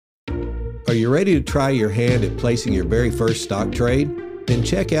Are you ready to try your hand at placing your very first stock trade? Then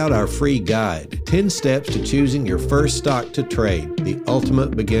check out our free guide, 10 Steps to Choosing Your First Stock to Trade, the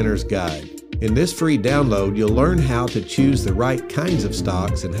Ultimate Beginner's Guide. In this free download, you'll learn how to choose the right kinds of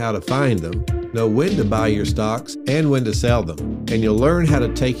stocks and how to find them, know when to buy your stocks and when to sell them, and you'll learn how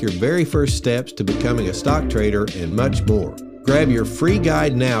to take your very first steps to becoming a stock trader and much more. Grab your free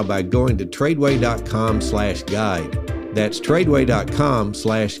guide now by going to TRADEway.com/guide. That's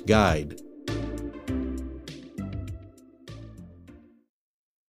TRADEway.com/guide.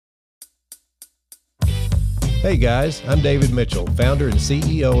 Hey guys, I'm David Mitchell, founder and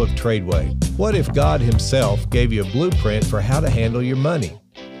CEO of TRADEway. What if God himself gave you a blueprint for how to handle your money?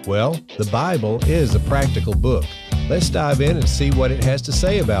 Well, the Bible is a practical book. Let's dive in and see what it has to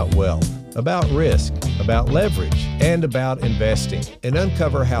say about wealth, about risk, about leverage, and about investing, and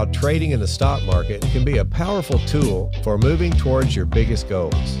uncover how trading in the stock market can be a powerful tool for moving towards your biggest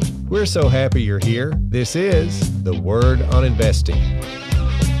goals. We're so happy you're here. This is The Word on Investing.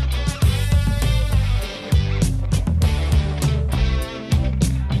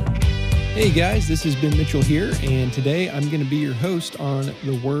 Hey guys, this is Ben Mitchell here, and today I'm going to be your host on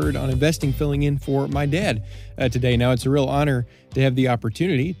The Word on Investing, filling in for my dad today. Now, it's a real honor to have the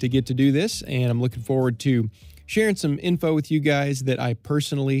opportunity to get to do this, and I'm looking forward to sharing some info with you guys that I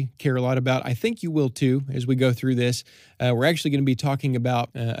personally care a lot about. I think you will too as we go through this. We're actually going to be talking about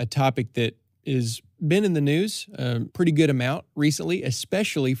a topic that has been in the news a pretty good amount recently,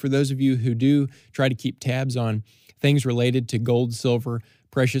 especially for those of you who do try to keep tabs on things related to gold, silver,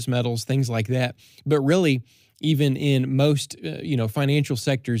 precious metals, things like that. But really, even in most financial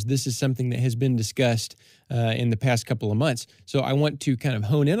sectors, this is something that has been discussed in the past couple of months. So I want to kind of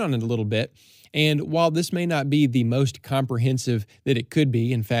hone in on it a little bit. And while this may not be the most comprehensive that it could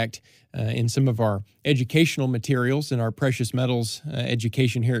be, in fact, in some of our educational materials in our precious metals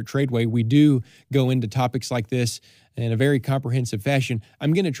education here at TRADEway, we do go into topics like this in a very comprehensive fashion.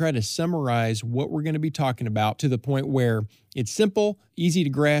 I'm going to try to summarize what we're going to be talking about to the point where it's simple, easy to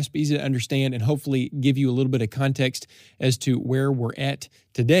grasp, easy to understand, and hopefully give you a little bit of context as to where we're at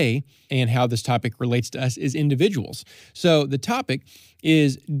today and how this topic relates to us as individuals. So the topic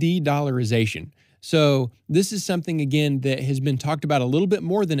is de-dollarization. So this is something, again, that has been talked about a little bit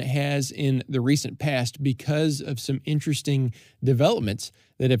more than it has in the recent past because of some interesting developments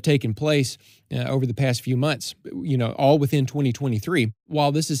that have taken place over the past few months, all within 2023.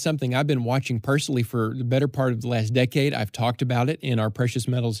 While this is something I've been watching personally for the better part of the last decade, I've talked about it in our precious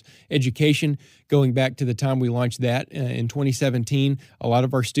metals education going back to the time we launched that in 2017. A lot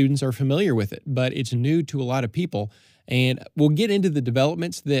of our students are familiar with it, but it's new to a lot of people. And we'll get into the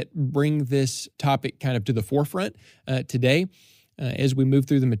developments that bring this topic kind of to the forefront today as we move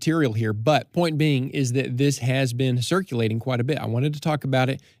through the material here. But point being is that this has been circulating quite a bit. I wanted to talk about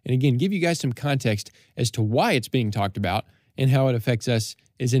it and, again, give you guys some context as to why it's being talked about and how it affects us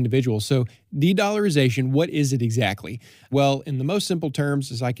as individuals. So de-dollarization, what is it exactly? Well, in the most simple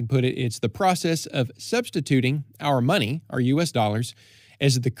terms, as I can put it, it's the process of substituting our money, our U.S. dollars,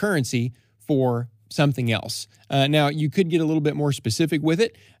 as the currency for something else. Now, you could get a little bit more specific with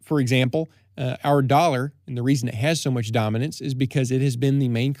it. For example, our dollar, and the reason it has so much dominance is because it has been the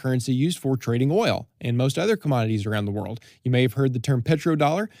main currency used for trading oil and most other commodities around the world. You may have heard the term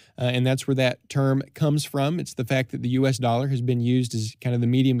petrodollar, and that's where that term comes from. It's the fact that the U.S. dollar has been used as kind of the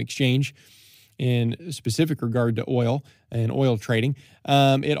medium exchange in specific regard to oil and oil trading.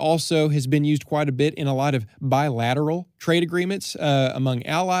 It also has been used quite a bit in a lot of bilateral trade agreements among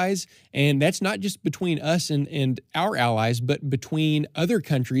allies, and that's not just between us and our allies, but between other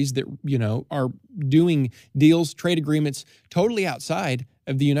countries that, are doing deals, trade agreements totally outside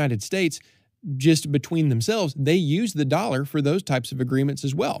of the United States. Just between themselves, they use the dollar for those types of agreements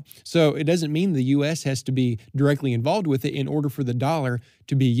as well. So it doesn't mean the U.S. has to be directly involved with it in order for the dollar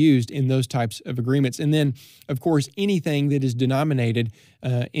to be used in those types of agreements. And then, of course, anything that is denominated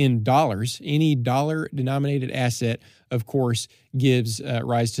in dollars, any dollar-denominated asset, of course, gives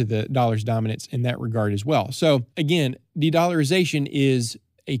rise to the dollar's dominance in that regard as well. So again, de-dollarization is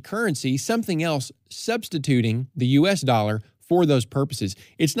a currency, something else substituting the U.S. dollar for those purposes.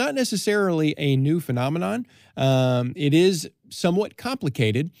 It's not necessarily a new phenomenon. It is somewhat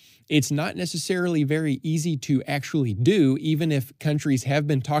complicated. It's not necessarily very easy to actually do, even if countries have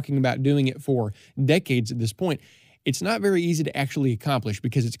been talking about doing it for decades at this point. it's not very easy to actually accomplish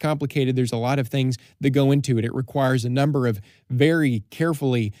because it's complicated. There's a lot of things that go into it. It requires a number of very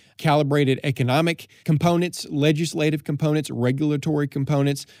carefully calibrated economic components, legislative components, regulatory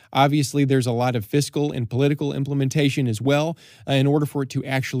components. Obviously, there's a lot of fiscal and political implementation as well in order for it to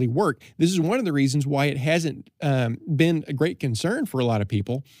actually work. This is one of the reasons why it hasn't been a great concern for a lot of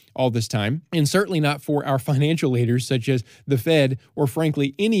people all this time, and certainly not for our financial leaders such as the Fed or,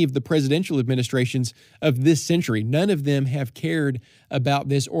 frankly, any of the presidential administrations of this century. None of them have cared about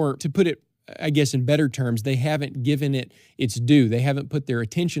this, or to put it, I guess, in better terms, they haven't given it its due. They haven't put their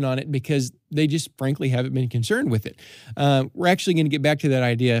attention on it because they just, frankly, haven't been concerned with it. We're actually going to get back to that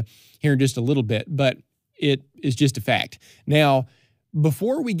idea here in just a little bit, but it is just a fact. Now,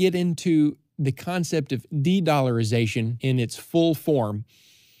 before we get into the concept of de-dollarization in its full form,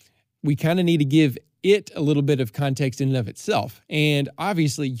 we kind of need to give it a little bit of context in and of itself. And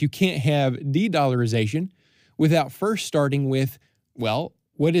obviously, you can't have de-dollarization without first starting with, well,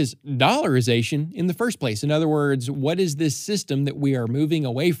 what is dollarization in the first place? In other words, what is this system that we are moving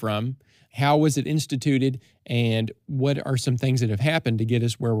away from? How was it instituted? And what are some things that have happened to get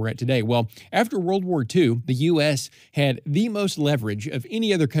us where we're at today? Well, after World War II, the U.S. had the most leverage of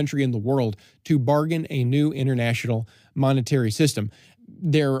any other country in the world to bargain a new international monetary system.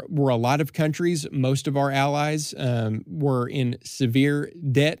 There were a lot of countries, most of our allies were in severe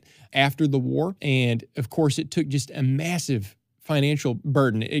debt after the war. And of course, it took just a massive financial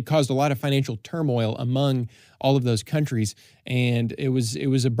burden. It caused a lot of financial turmoil among all of those countries. And it was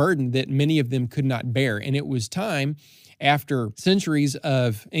a burden that many of them could not bear. And it was time, after centuries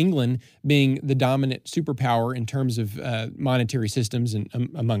of England being the dominant superpower in terms of monetary systems and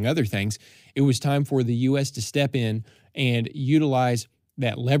among other things, it was time for the U.S. to step in and utilize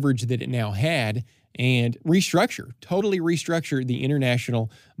that leverage that it now had and totally restructure the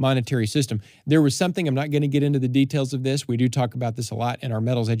international monetary system. There was something, I'm not going to get into the details of this, we do talk about this a lot in our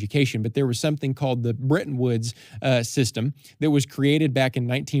metals education, but there was something called the Bretton Woods system that was created back in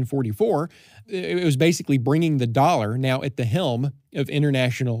 1944. It was basically bringing the dollar now at the helm of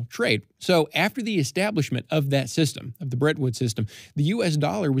international trade. So after the establishment of that system, of the Bretton Woods system, the U.S.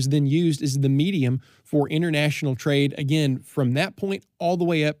 dollar was then used as the medium for international trade, again, from that point all the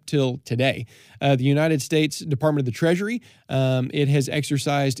way up till today. The United States Department of the Treasury, it has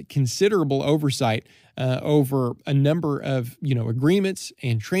exercised considerable oversight over a number of agreements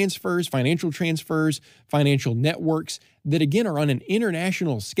and transfers, financial networks that, again, are on an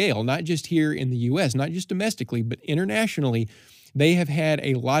international scale, not just here in the U.S., not just domestically, but internationally. They have had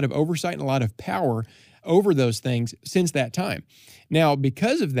a lot of oversight and a lot of power over those things since that time. Now,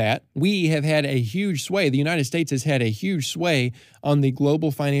 because of that, we have had a huge sway. The United States has had a huge sway on the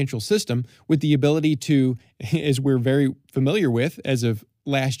global financial system with the ability to, as we're very familiar with as of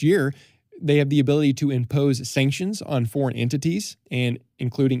last year, they have the ability to impose sanctions on foreign entities and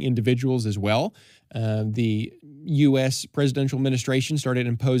including individuals as well. The U.S. presidential administration started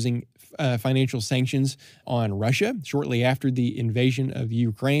imposing financial sanctions on Russia shortly after the invasion of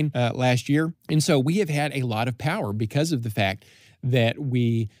Ukraine last year. And so we have had a lot of power because of the fact that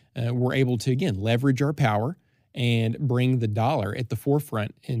we were able to, again, leverage our power and bring the dollar at the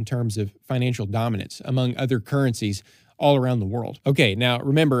forefront in terms of financial dominance among other currencies all around the world. Okay, now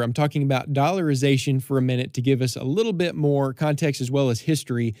remember, I'm talking about dollarization for a minute to give us a little bit more context as well as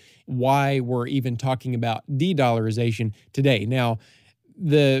history, why we're even talking about de-dollarization today. Now,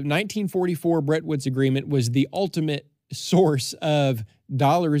 the 1944 Bretton Woods Agreement was the ultimate source of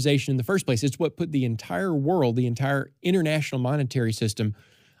dollarization in the first place. It's what put the entire world, the entire international monetary system,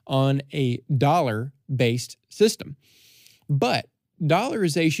 on a dollar-based system. But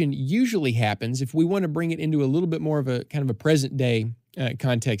dollarization usually happens, if we want to bring it into a little bit more of a kind of a present day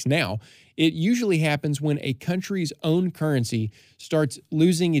context now, it usually happens when a country's own currency starts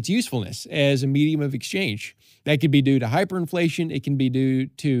losing its usefulness as a medium of exchange. That could be due to hyperinflation. It can be due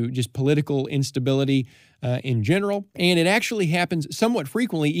to just political instability in general. And it actually happens somewhat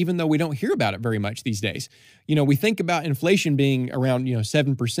frequently, even though we don't hear about it very much these days. We think about inflation being around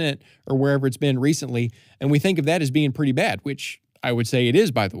 7% or wherever it's been recently, and we think of that as being pretty bad, which I would say it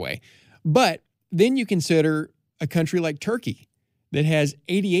is, by the way. But then you consider a country like Turkey that has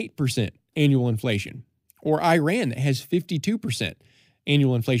 88% annual inflation, or Iran that has 52%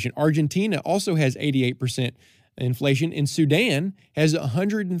 annual inflation. Argentina also has 88% inflation, and Sudan has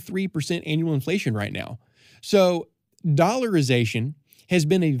 103% annual inflation right now. So dollarization has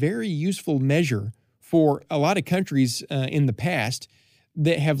been a very useful measure for a lot of countries in the past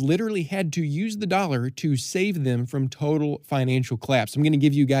that have literally had to use the dollar to save them from total financial collapse. I'm going to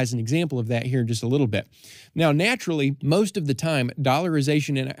give you guys an example of that here in just a little bit. Now, naturally, most of the time,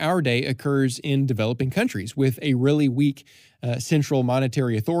 dollarization in our day occurs in developing countries with a really weak central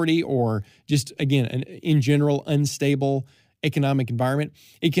monetary authority, or just, again, in general, unstable economic environment.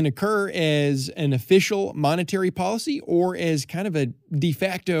 It can occur as an official monetary policy or as kind of a de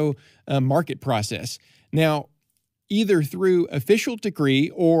facto market process. Now, either through official decree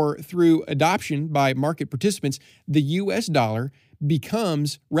or through adoption by market participants, the U.S. dollar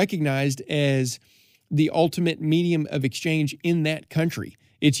becomes recognized as the ultimate medium of exchange in that country.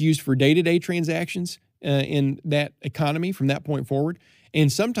 It's used for day-to-day transactions in that economy from that point forward.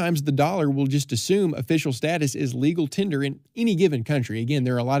 And sometimes the dollar will just assume official status as legal tender in any given country. Again,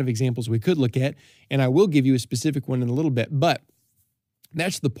 there are a lot of examples we could look at, and I will give you a specific one in a little bit. But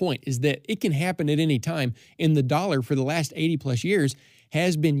that's the point, is that it can happen at any time. And the dollar for the last 80 plus years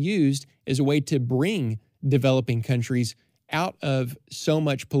has been used as a way to bring developing countries out of so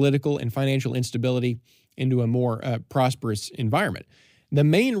much political and financial instability into a more prosperous environment. The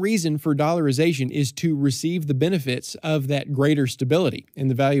main reason for dollarization is to receive the benefits of that greater stability and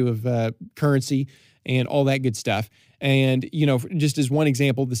the value of currency and all that good stuff. And, just as one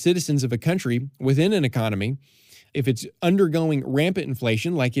example, the citizens of a country within an economy, if it's undergoing rampant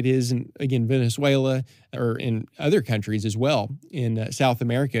inflation like it is in, again, Venezuela or in other countries as well in South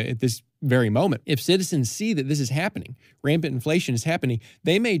America at this very moment, if citizens see that this is happening, rampant inflation is happening,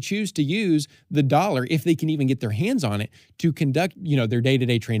 they may choose to use the dollar, if they can even get their hands on it, to conduct, their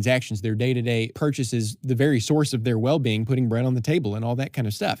day-to-day transactions, their day-to-day purchases, the very source of their well-being, putting bread on the table and all that kind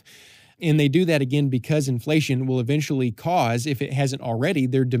of stuff. And they do that, again, because inflation will eventually cause, if it hasn't already,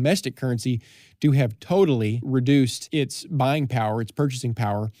 their domestic currency to have totally reduced its buying power, its purchasing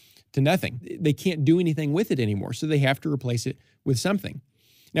power, to nothing. They can't do anything with it anymore, so they have to replace it with something.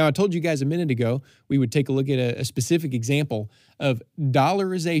 Now, I told you guys a minute ago we would take a look at a specific example of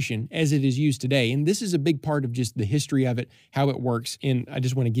dollarization as it is used today. And this is a big part of just the history of it, how it works. And I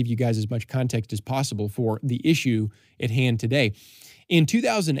just want to give you guys as much context as possible for the issue at hand today. In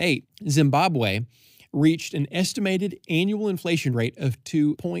 2008, Zimbabwe reached an estimated annual inflation rate of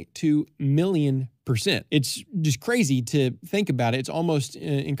 2.2 million%. It's just crazy to think about it. It's almost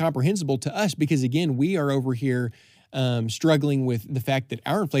incomprehensible to us because, again, we are over here struggling with the fact that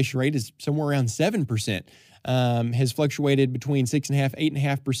our inflation rate is somewhere around 7%, has fluctuated between 6.5%,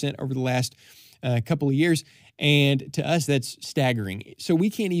 8.5% over the last couple of years. And to us, that's staggering. So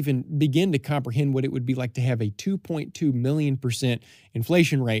we can't even begin to comprehend what it would be like to have a 2.2 million%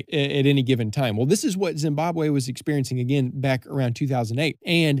 inflation rate at any given time. Well, this is what Zimbabwe was experiencing again back around 2008.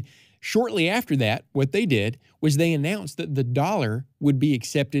 And shortly after that, what they did was they announced that the dollar would be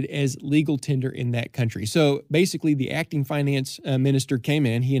accepted as legal tender in that country. So basically, the acting finance minister came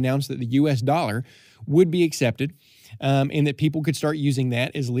in. He announced that the U.S. dollar would be accepted and that people could start using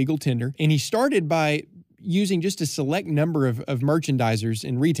that as legal tender. And he started by using just a select number of merchandisers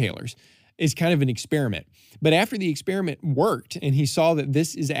and retailers is kind of an experiment. But after the experiment worked and he saw that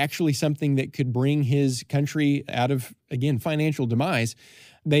this is actually something that could bring his country out of, again, financial demise,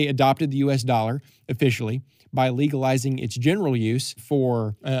 they adopted the U.S. dollar officially by legalizing its general use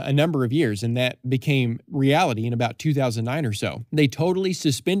for a number of years, and that became reality in about 2009 or so. They totally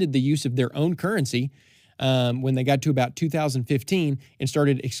suspended the use of their own currency when they got to about 2015 and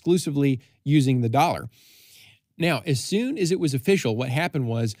started exclusively using the dollar. Now, as soon as it was official, what happened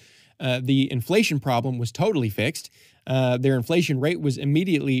was the inflation problem was totally fixed. Their inflation rate was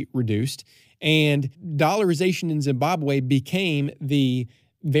immediately reduced, and dollarization in Zimbabwe became the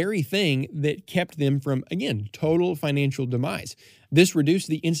very thing that kept them from, again, total financial demise. This reduced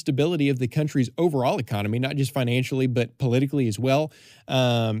the instability of the country's overall economy, not just financially, but politically as well,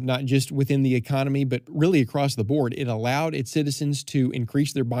 not just within the economy, but really across the board. It allowed its citizens to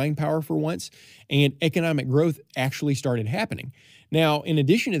increase their buying power for once, and economic growth actually started happening. Now, in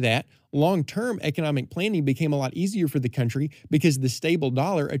addition to that, long-term economic planning became a lot easier for the country because the stable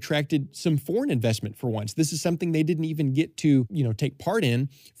dollar attracted some foreign investment for once. This is something they didn't even get to, take part in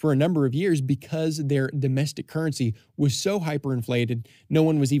for a number of years because their domestic currency was so hyperinflated, no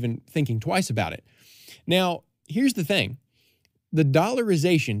one was even thinking twice about it. Now, here's the thing. The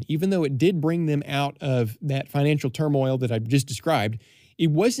dollarization, even though it did bring them out of that financial turmoil that I've just described,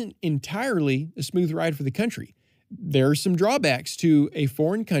 it wasn't entirely a smooth ride for the country. There are some drawbacks to a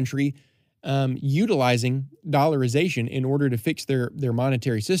foreign country utilizing dollarization in order to fix their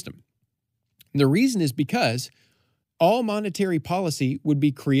monetary system. The reason is because all monetary policy would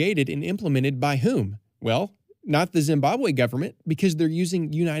be created and implemented by whom? Well, not the Zimbabwe government, because they're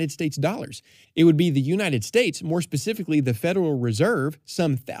using United States dollars. It would be the United States, more specifically the Federal Reserve,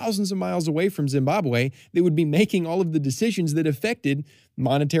 some thousands of miles away from Zimbabwe, that would be making all of the decisions that affected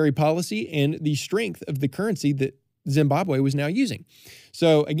monetary policy and the strength of the currency that Zimbabwe was now using.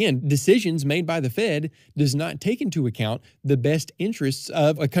 So again, decisions made by the Fed does not take into account the best interests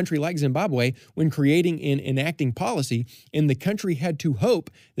of a country like Zimbabwe when creating and enacting policy, and the country had to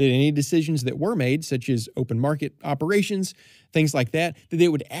hope that any decisions that were made, such as open market operations, things like that, that it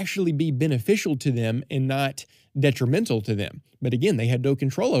would actually be beneficial to them and not detrimental to them. But again, they had no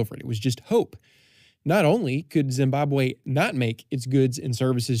control over it. It was just hope. Not only could Zimbabwe not make its goods and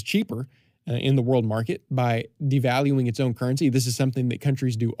services cheaper in the world market by devaluing its own currency. This is something that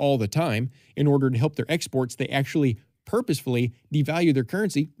countries do all the time. In order to help their exports, they actually purposefully devalue their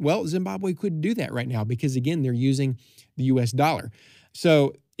currency. Well, Zimbabwe couldn't do that right now because, again, they're using the US dollar.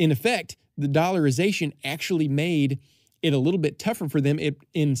 So, in effect, the dollarization actually made it a little bit tougher for them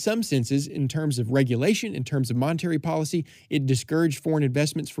in some senses in terms of regulation, in terms of monetary policy. It discouraged foreign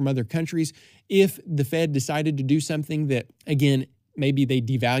investments from other countries. If the Fed decided to do something that, again, maybe they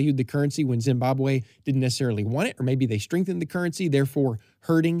devalued the currency when Zimbabwe didn't necessarily want it, or maybe they strengthened the currency, therefore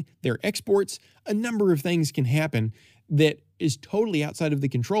hurting their exports. A number of things can happen that is totally outside of the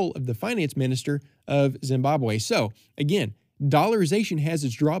control of the finance minister of Zimbabwe. So, again, dollarization has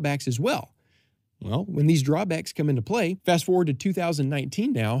its drawbacks as well. Well, when these drawbacks come into play, fast forward to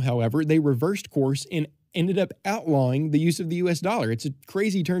 2019 now, however, they reversed course and ended up outlawing the use of the US dollar. It's a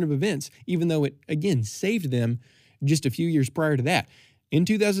crazy turn of events, even though it, again, saved them just a few years prior to that. In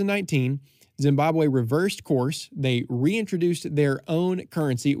 2019, Zimbabwe reversed course. They reintroduced their own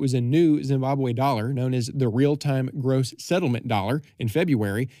currency. It was a new Zimbabwe dollar known as the real-time gross settlement dollar in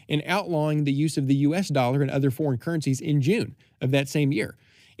February, and outlawing the use of the US dollar and other foreign currencies in June of that same year.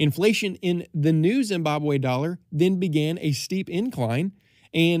 Inflation in the new Zimbabwe dollar then began a steep incline,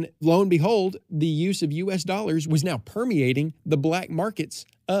 and lo and behold, the use of US dollars was now permeating the black markets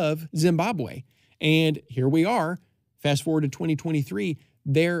of Zimbabwe. And here we are. Fast forward to 2023,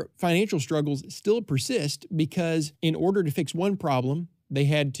 their financial struggles still persist because in order to fix one problem, they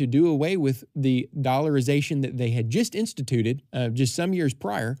had to do away with the dollarization that they had just instituted just some years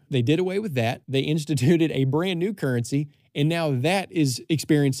prior. They did away with that. They instituted a brand new currency, and now that is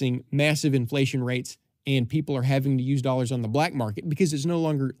experiencing massive inflation rates, and people are having to use dollars on the black market because it's no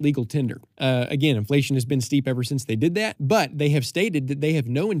longer legal tender. Again, inflation has been steep ever since they did that, but they have stated that they have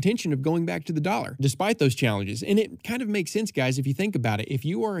no intention of going back to the dollar despite those challenges. And it kind of makes sense, guys, if you think about it. If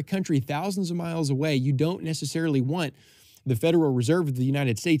you are a country thousands of miles away, you don't necessarily want the Federal Reserve of the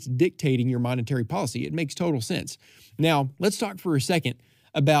United States dictating your monetary policy. It makes total sense. Now, let's talk for a second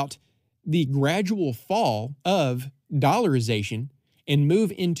about the gradual fall of dollarization and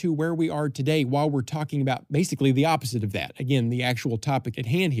move into where we are today while we're talking about basically the opposite of that. Again, the actual topic at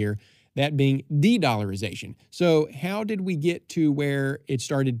hand here, that being de-dollarization. So how did we get to where it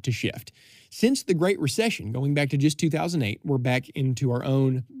started to shift? Since the Great Recession, going back to just 2008, we're back into our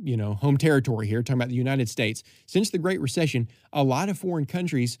own, home territory here, talking about the United States. Since the Great Recession, a lot of foreign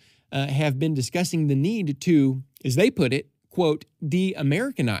countries have been discussing the need to, as they put it, quote,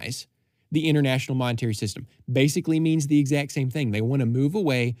 de-Americanize the international monetary system. Basically means the exact same thing. They want to move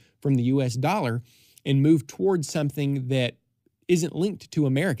away from the US dollar and move towards something that isn't linked to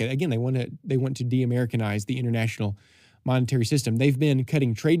America. Again, they want to de-Americanize the international monetary system. They've been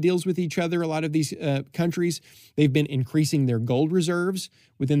cutting trade deals with each other, a lot of these countries. They've been increasing their gold reserves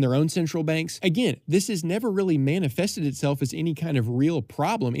within their own central banks. Again, this has never really manifested itself as any kind of real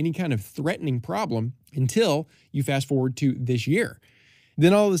problem, any kind of threatening problem until you fast forward to this year.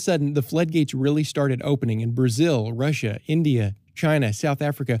 Then all of a sudden, the floodgates really started opening in Brazil, Russia, India, China, South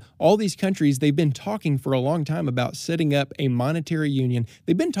Africa. All these countries, they've been talking for a long time about setting up a monetary union.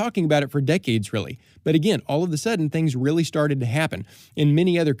 They've been talking about it for decades, really. But again, all of a sudden, things really started to happen. And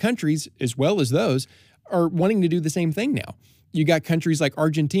many other countries, as well as those, are wanting to do the same thing now. You got countries like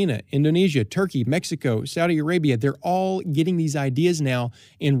Argentina, Indonesia, Turkey, Mexico, Saudi Arabia. They're all getting these ideas now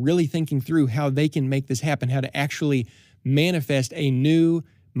and really thinking through how they can make this happen, how to actually manifest a new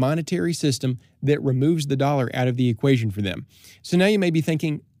monetary system that removes the dollar out of the equation for them. So now you may be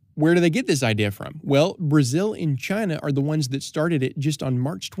thinking, where do they get this idea from? Well, Brazil and China are the ones that started it just on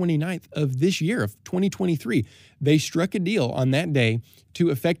March 29th of this year, of 2023. They struck a deal on that day to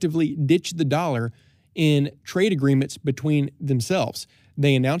effectively ditch the dollar in trade agreements between themselves.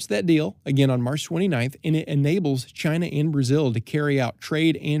 They announced that deal, again, on March 29th, and it enables China and Brazil to carry out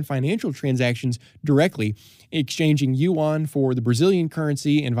trade and financial transactions directly, exchanging yuan for the Brazilian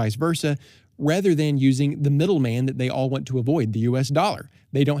currency and vice versa, rather than using the middleman that they all want to avoid, the US dollar.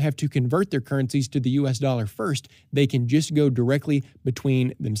 They don't have to convert their currencies to the US dollar first. They can just go directly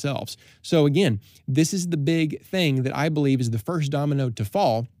between themselves. So again, this is the big thing that I believe is the first domino to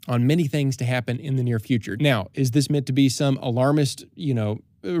fall on many things to happen in the near future. Now, is this meant to be some alarmist,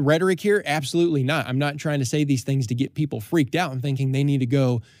 rhetoric here? Absolutely not. I'm not trying to say these things to get people freaked out and thinking they need to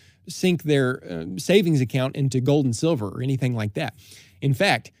go sink their savings account into gold and silver or anything like that. In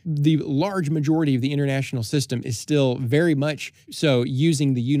fact, the large majority of the international system is still very much so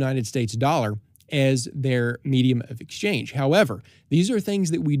using the United States dollar as their medium of exchange. However, these are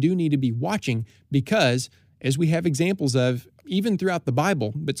things that we do need to be watching because, as we have examples of, even throughout the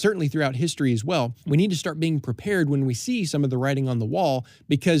Bible, but certainly throughout history as well, we need to start being prepared when we see some of the writing on the wall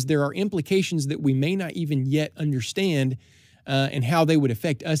because there are implications that we may not even yet understand and how they would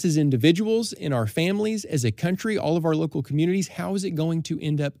affect us as individuals, in our families, as a country, all of our local communities. How is it going to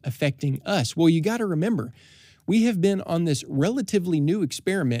end up affecting us? Well, you got to remember, we have been on this relatively new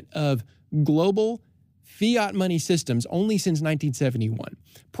experiment of global fiat money systems only since 1971.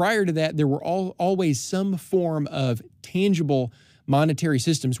 Prior to that, there were always some form of tangible monetary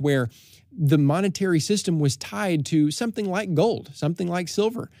systems where the monetary system was tied to something like gold, something like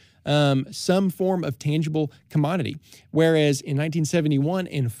silver, some form of tangible commodity. Whereas in 1971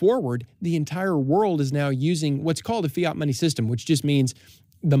 and forward, the entire world is now using what's called a fiat money system, which just means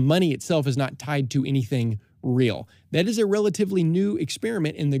the money itself is not tied to anything real. That is a relatively new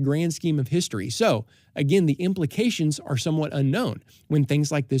experiment in the grand scheme of history. So again, the implications are somewhat unknown when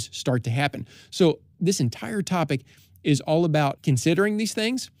things like this start to happen. So this entire topic is all about considering these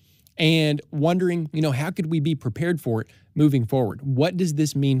things and wondering, how could we be prepared for it moving forward? What does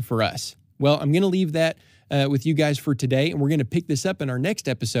this mean for us? Well, I'm going to leave that with you guys for today, and we're going to pick this up in our next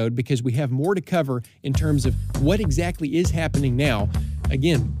episode because we have more to cover in terms of what exactly is happening now.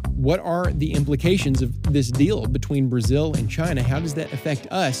 Again, what are the implications of this deal between Brazil and China? How does that affect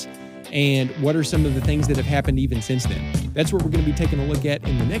us? And what are some of the things that have happened even since then? That's what we're going to be taking a look at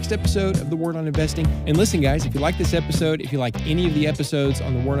in the next episode of The Word on Investing. And listen, guys, if you like this episode, if you like any of the episodes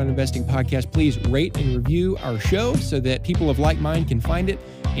on the Word on Investing podcast, please rate and review our show so that people of like mind can find it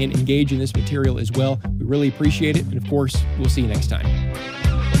and engage in this material as well. We really appreciate it. And of course, we'll see you next time.